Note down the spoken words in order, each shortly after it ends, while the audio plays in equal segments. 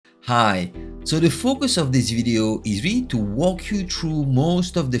Hi, so the focus of this video is really to walk you through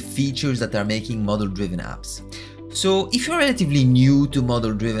most of the features that are making model-driven apps. So if you're relatively new to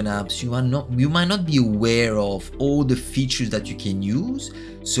model-driven apps, you might not be aware of all the features that you can use.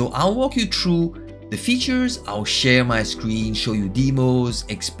 So I'll walk you through the features, I'll share my screen, show you demos,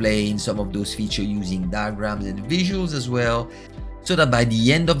 explain some of those features using diagrams and visuals as well, so that by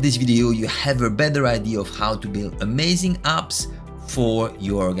the end of this video, you have a better idea of how to build amazing apps for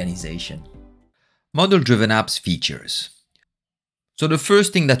your organization. Model-driven apps features. So the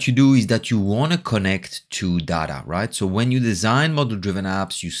first thing that you do is that you want to connect to data, right? So when you design model-driven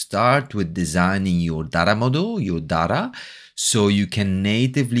apps, you start with designing your data model, your data, so you can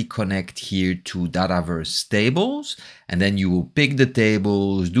natively connect here to Dataverse tables, and then you will pick the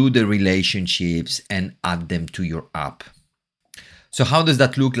tables, do the relationships, and add them to your app. So how does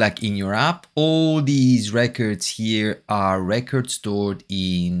that look like in your app? All these records here are records stored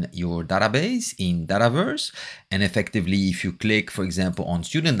in your database, in Dataverse. And effectively, if you click, for example, on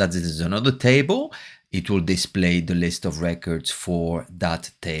student, that is another table, it will display the list of records for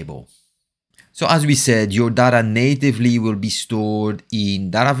that table. So as we said, your data natively will be stored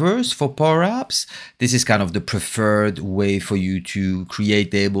in Dataverse for Power Apps. This is kind of the preferred way for you to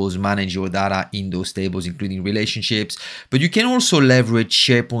create tables, manage your data in those tables, including relationships. But you can also leverage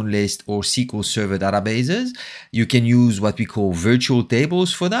SharePoint list or SQL Server databases. You can use what we call virtual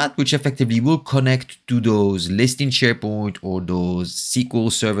tables for that, which effectively will connect to those lists in SharePoint or those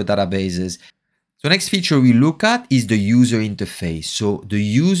SQL Server databases. So next feature we look at is the user interface. So the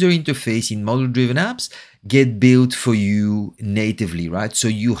user interface in model-driven apps get built for you natively, right? So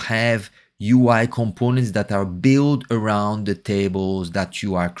you have UI components that are built around the tables that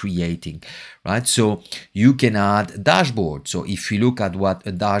you are creating, right? So you can add a dashboard. So if you look at what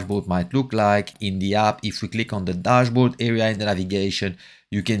a dashboard might look like in the app, if we click on the dashboard area in the navigation,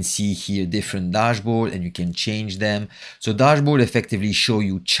 you can see here different dashboard and you can change them. So dashboard effectively show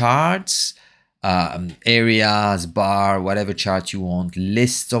you charts, areas, bar, whatever chart you want,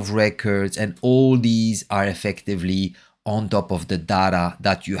 lists of records, and all these are effectively on top of the data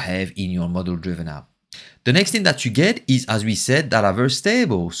that you have in your model-driven app. The next thing that you get is, as we said, Dataverse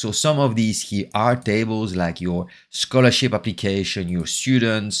tables. So some of these here are tables like your scholarship application, your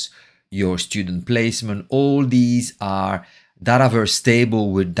students, your student placement. All these are Dataverse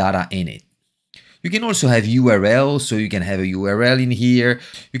table with data in it. You can also have URLs, so you can have a URL in here.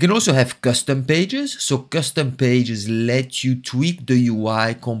 You can also have custom pages. So custom pages let you tweak the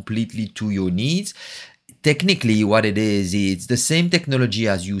UI completely to your needs. Technically, what it is, it's the same technology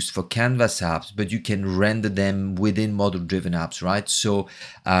as used for Canvas apps, but you can render them within model-driven apps, right? So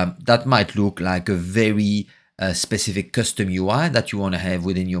that might look like a very specific custom UI that you want to have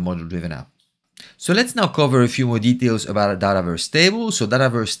within your model-driven app. So let's now cover a few more details about a Dataverse table. So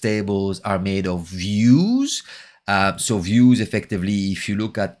Dataverse tables are made of views. So views effectively, if you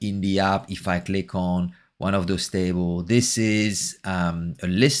look at in the app, if I click on one of those tables, this is a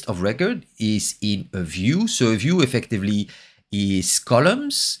list of record is in a view. So a view effectively is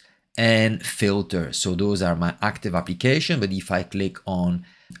columns and filters. So those are my active application. But if I click on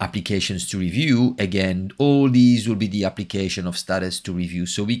applications to review, again, all these will be the application of status to review.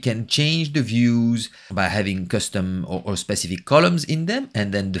 So we can change the views by having custom or specific columns in them.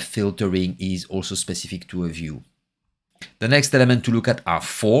 And then the filtering is also specific to a view. The next element to look at are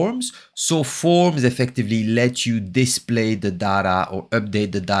forms. So forms effectively let you display the data or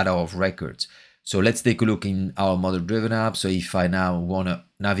update the data of records. So let's take a look in our model-driven app. So if I now want to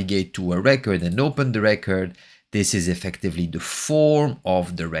navigate to a record and open the record, this is effectively the form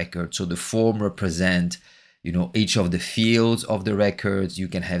of the record. So the form represents, each of the fields of the records. You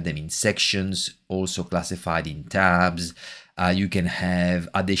can have them in sections, also classified in tabs. You can have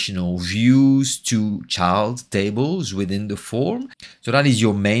additional views to child tables within the form. So that is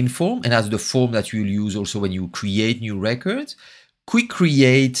your main form, and that's the form that you'll use also when you create new records. Quick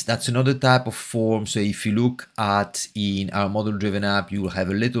create, that's another type of form. So if you look at in our model-driven app, you will have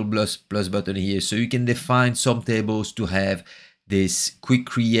a little plus button here. So you can define some tables to have this quick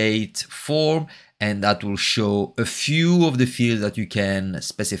create form, and that will show a few of the fields that you can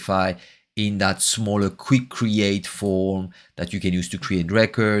specify in that smaller quick create form that you can use to create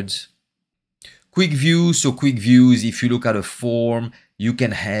records. Quick views, so quick views, if you look at a form, you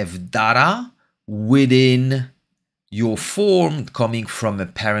can have data within your form coming from a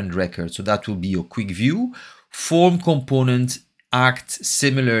parent record. So that will be your quick view. Form component acts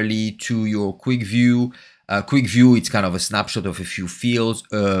similarly to your quick view. Quick view, it's kind of a snapshot of a few fields.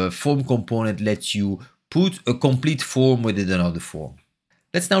 Form component lets you put a complete form within another form.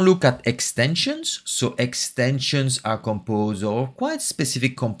 Let's now look at extensions. So extensions are composed of quite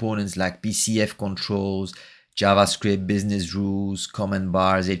specific components like PCF controls, JavaScript, business rules, command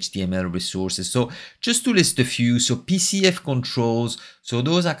bars, HTML resources. So just to list a few, so PCF controls, so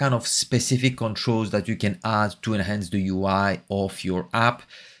those are kind of specific controls that you can add to enhance the UI of your app.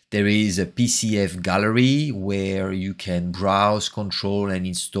 There is a PCF gallery where you can browse, control, and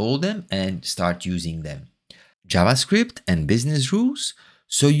install them and start using them. JavaScript and business rules.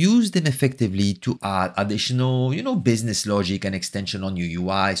 So use them effectively to add additional, business logic and extension on your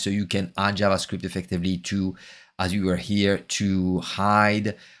UI. So you can add JavaScript effectively to, as you are here, to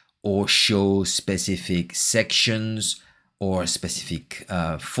hide or show specific sections or specific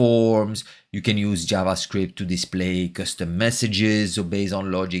forms. You can use JavaScript to display custom messages or based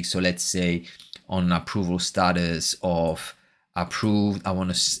on logic. So let's say on approval status of approved, I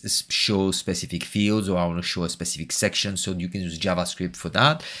want to show specific fields, or I want to show a specific section, so you can use JavaScript for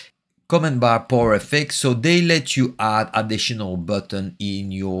that. Command bar, power effects, so they let you add additional button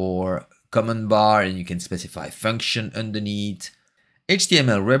in your command bar and you can specify function underneath.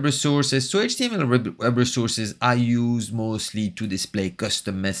 HTML web resources, so HTML web resources are used mostly to display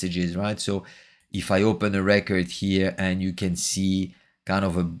custom messages, right? So if I open a record here and you can see kind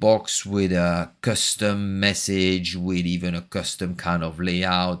of a box with a custom message with even a custom kind of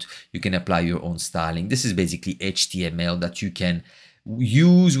layout, you can apply your own styling. This is basically HTML that you can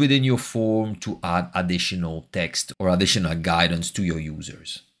use within your form to add additional text or additional guidance to your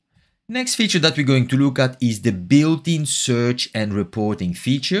users. Next feature that we're going to look at is the built-in search and reporting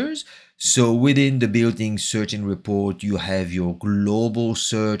features. So within the built-in search and report, you have your global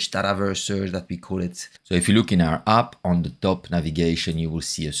search, Dataverse search that we call it. So if you look in our app on the top navigation, you will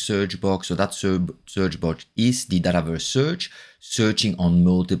see a search box. So that search box is the Dataverse search, searching on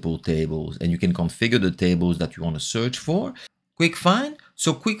multiple tables. And you can configure the tables that you want to search for. Quick Find.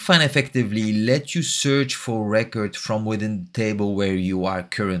 So Quick Find effectively lets you search for records from within the table where you are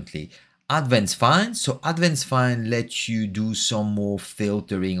currently. Advanced Find. So Advanced Find lets you do some more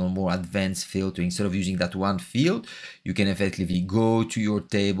filtering or more advanced filtering. Instead of using that one field, you can effectively go to your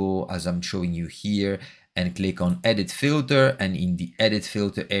table as I'm showing you here and click on Edit Filter. And in the Edit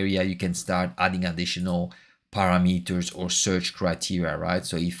Filter area, you can start adding additional parameters or search criteria, right?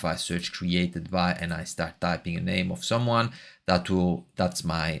 So if I search created by and I start typing a name of someone, that's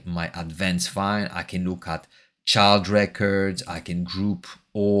my advanced find. I can look at child records, I can group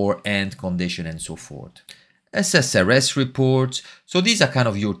or end condition and so forth. SSRS reports. So these are kind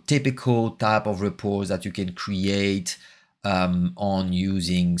of your typical type of reports that you can create on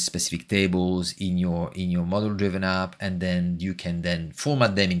using specific tables in your model-driven app, and then you can then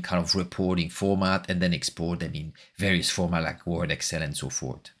format them in kind of reporting format and then export them in various formats like Word, Excel, and so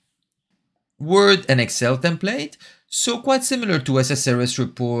forth. Word and Excel template. So quite similar to SSRS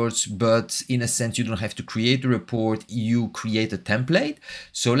reports, but in a sense, you don't have to create a report, you create a template.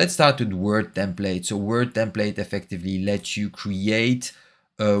 So let's start with Word template. So Word template effectively lets you create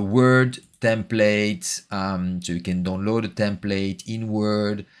a Word template. So you can download a template in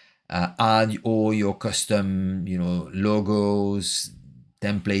Word, add all your custom, logos,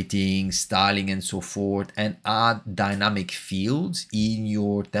 templating, styling, and so forth, and add dynamic fields in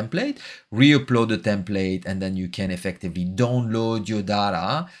your template, re-upload the template, and then you can effectively download your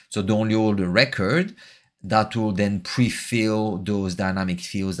data. So download the record that will then pre-fill those dynamic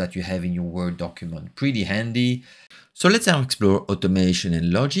fields that you have in your Word document. Pretty handy. So let's now explore automation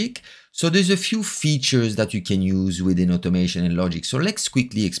and logic. So there's a few features that you can use within automation and logic. So let's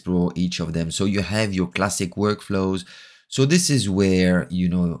quickly explore each of them. So you have your classic workflows. So this is where,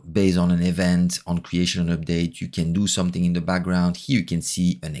 based on an event, on creation and update, you can do something in the background. Here you can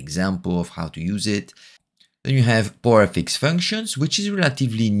see an example of how to use it. Then you have PowerFX functions, which is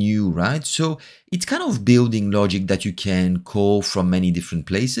relatively new, right? So it's kind of building logic that you can call from many different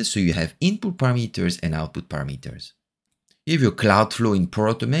places. So you have input parameters and output parameters. You have your Cloudflow in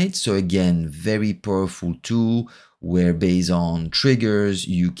Power Automate. So again, very powerful tool where based on triggers,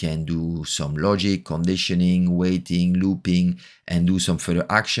 you can do some logic, conditioning, waiting, looping, and do some further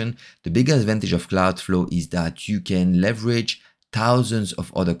action. The biggest advantage of Cloudflow is that you can leverage thousands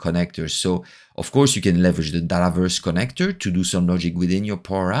of other connectors. So of course you can leverage the Dataverse connector to do some logic within your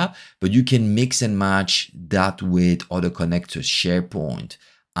Power App, but you can mix and match that with other connectors, SharePoint,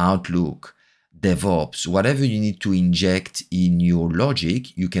 Outlook, DevOps, whatever you need to inject in your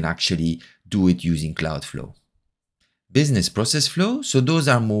logic, you can actually do it using Cloudflow. Business process flow. So those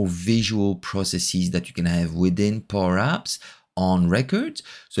are more visual processes that you can have within Power Apps on records.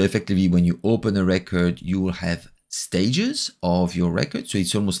 So effectively, when you open a record, you will have stages of your record. So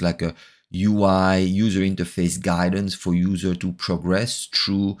it's almost like a UI, user interface guidance for user to progress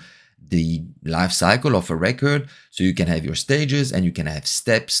through the life cycle of a record. So you can have your stages and you can have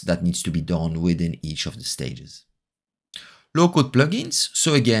steps that needs to be done within each of the stages. Low-code plugins.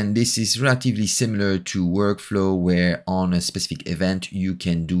 So again, this is relatively similar to workflow, where on a specific event, you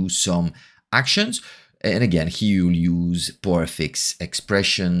can do some actions. And again, here you'll use PowerFX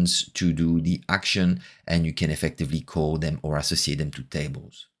expressions to do the action, and you can effectively call them or associate them to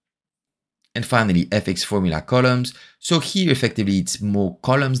tables. And finally, FX formula columns. So here effectively it's more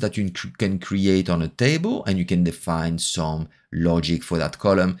columns that you can create on a table, and you can define some logic for that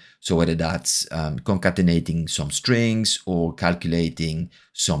column. So whether that's concatenating some strings or calculating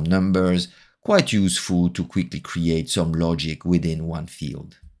some numbers, quite useful to quickly create some logic within one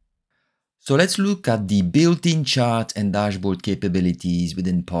field. So let's look at the built-in chart and dashboard capabilities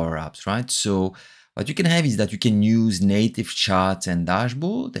within Power Apps, right? So what you can have is that you can use native charts and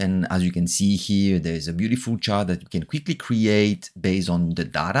dashboard. And as you can see here, there's a beautiful chart that you can quickly create based on the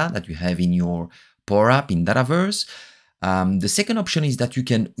data that you have in your Power App in Dataverse. The second option is that you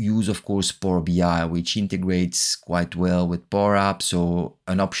can use, of course, Power BI, which integrates quite well with Power Apps. So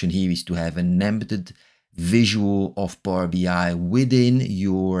an option here is to have an embedded visual of Power BI within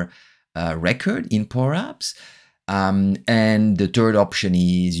your record in Power Apps. And the third option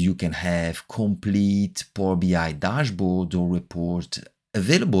is you can have complete Power BI dashboard or report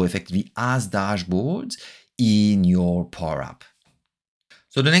available effectively as dashboards in your Power App.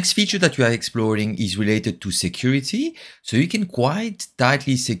 So the next feature that we are exploring is related to security. So you can quite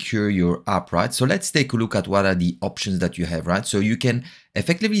tightly secure your app, right? So let's take a look at what are the options that you have, right? So you can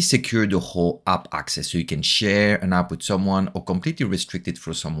effectively secure the whole app access. So you can share an app with someone or completely restrict it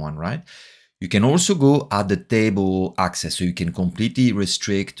for someone, right? You can also go at the table access. So you can completely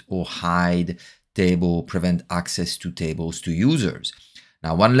restrict or hide table, prevent access to tables to users.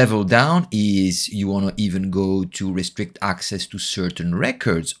 Now, one level down is you want to even go to restrict access to certain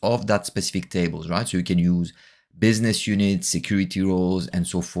records of that specific tables, right? So you can use business units, security roles, and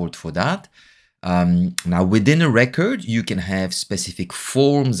so forth for that. Now, within a record, you can have specific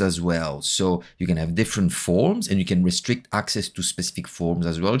forms as well. So you can have different forms, and you can restrict access to specific forms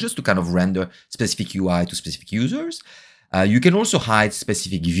as well, just to kind of render specific UI to specific users. You can also hide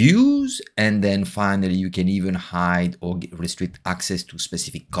specific views, and then finally, you can even hide or restrict access to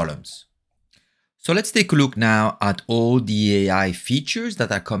specific columns. So let's take a look now at all the AI features that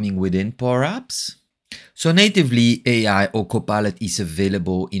are coming within Power Apps. So natively, AI or Copilot is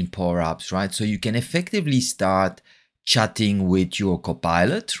available in Power Apps, right? So you can effectively start chatting with your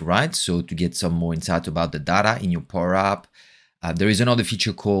Copilot, right? So to get some more insight about the data in your Power App. There is another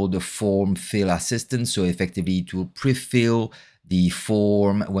feature called the Form Fill Assistant. So effectively, it will pre-fill the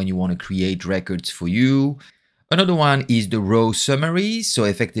form when you want to create records for you. Another one is the Row Summary. So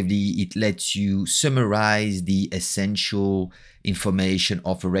effectively, it lets you summarize the essential information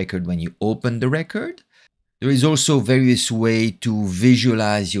of a record when you open the record. There is also various ways to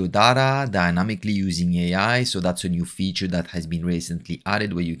visualize your data dynamically using AI. So that's a new feature that has been recently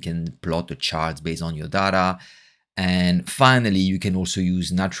added, where you can plot the charts based on your data. And finally, you can also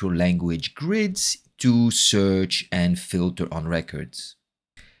use natural language grids to search and filter on records.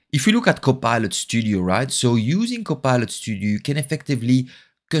 If you look at Copilot Studio, right? So using Copilot Studio, you can effectively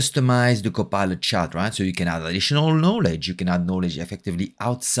customize the Copilot chat, right? So you can add additional knowledge. You can add knowledge effectively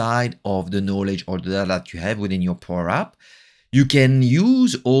outside of the knowledge or the data that you have within your Power App. You can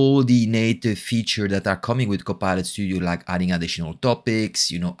use all the native features that are coming with Copilot Studio, like adding additional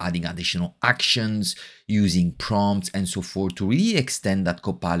topics, adding additional actions, using prompts and so forth to really extend that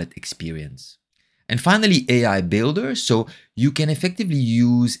Copilot experience. And finally, AI Builder. So you can effectively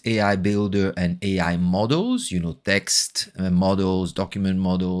use AI Builder and AI models, text models, document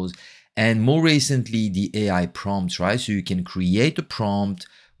models, and more recently, the AI prompts, right? So you can create a prompt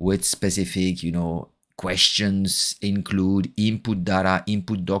with specific, questions, include input data,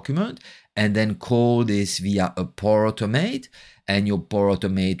 input document, and then call this via a Power Automate, and your Power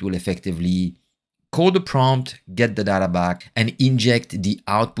Automate will effectively call the prompt, get the data back, and inject the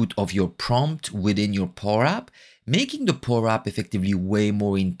output of your prompt within your Power App, making the Power App effectively way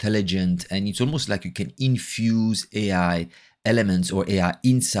more intelligent. And it's almost like you can infuse AI elements or AI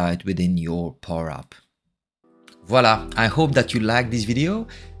insight within your Power App. Voila, I hope that you liked this video,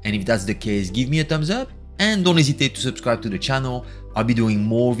 and if that's the case, give me a thumbs up and don't hesitate to subscribe to the channel. I'll be doing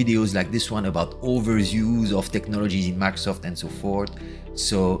more videos like this one about overviews of technologies in Microsoft and so forth.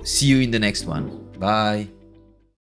 So see you in the next one. Bye.